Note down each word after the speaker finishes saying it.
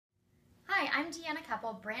I'm Deanna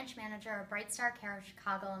Keppel, Branch Manager of BrightStar Care of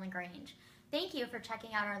Chicago and the Grange. Thank you for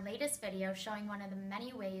checking out our latest video showing one of the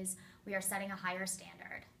many ways we are setting a higher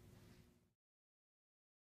standard.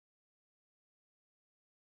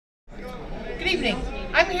 Good evening.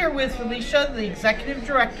 I'm here with Felicia, the Executive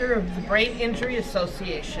Director of the Brain Injury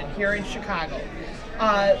Association here in Chicago.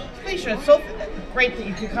 Felicia, it's so great that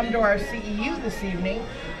you could come to our CEU this evening.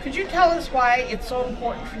 Could you tell us why it's so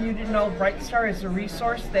important for you to know BrightStar is a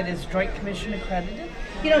resource that is Joint Commission accredited?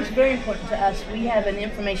 You know, it's very important to us. We have an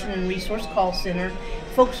information and resource call center.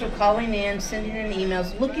 Folks are calling in, sending in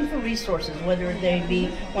emails, looking for resources, whether they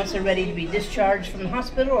be once they're ready to be discharged from the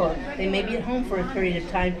hospital or they may be at home for a period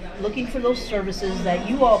of time, looking for those services that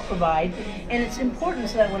you all provide. And it's important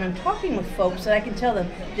so that when I'm talking with folks that I can tell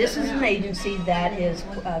them this is an agency that is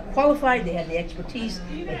qualified, they have the expertise,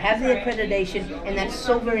 they have the accreditation, and that's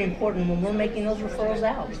so very important when we're making those referrals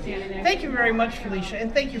out. Thank you very much, Felicia,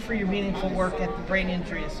 and thank you for your meaningful work at the Brain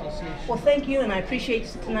Injury Association. Well, thank you, and I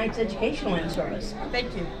appreciate tonight's educational service. Thank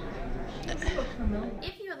you.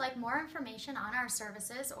 If you would like more information on our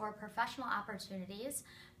services or professional opportunities,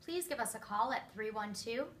 please give us a call at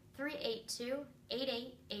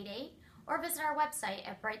 312-382-8888 or visit our website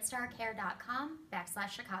at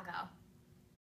brightstarcare.com/Chicago.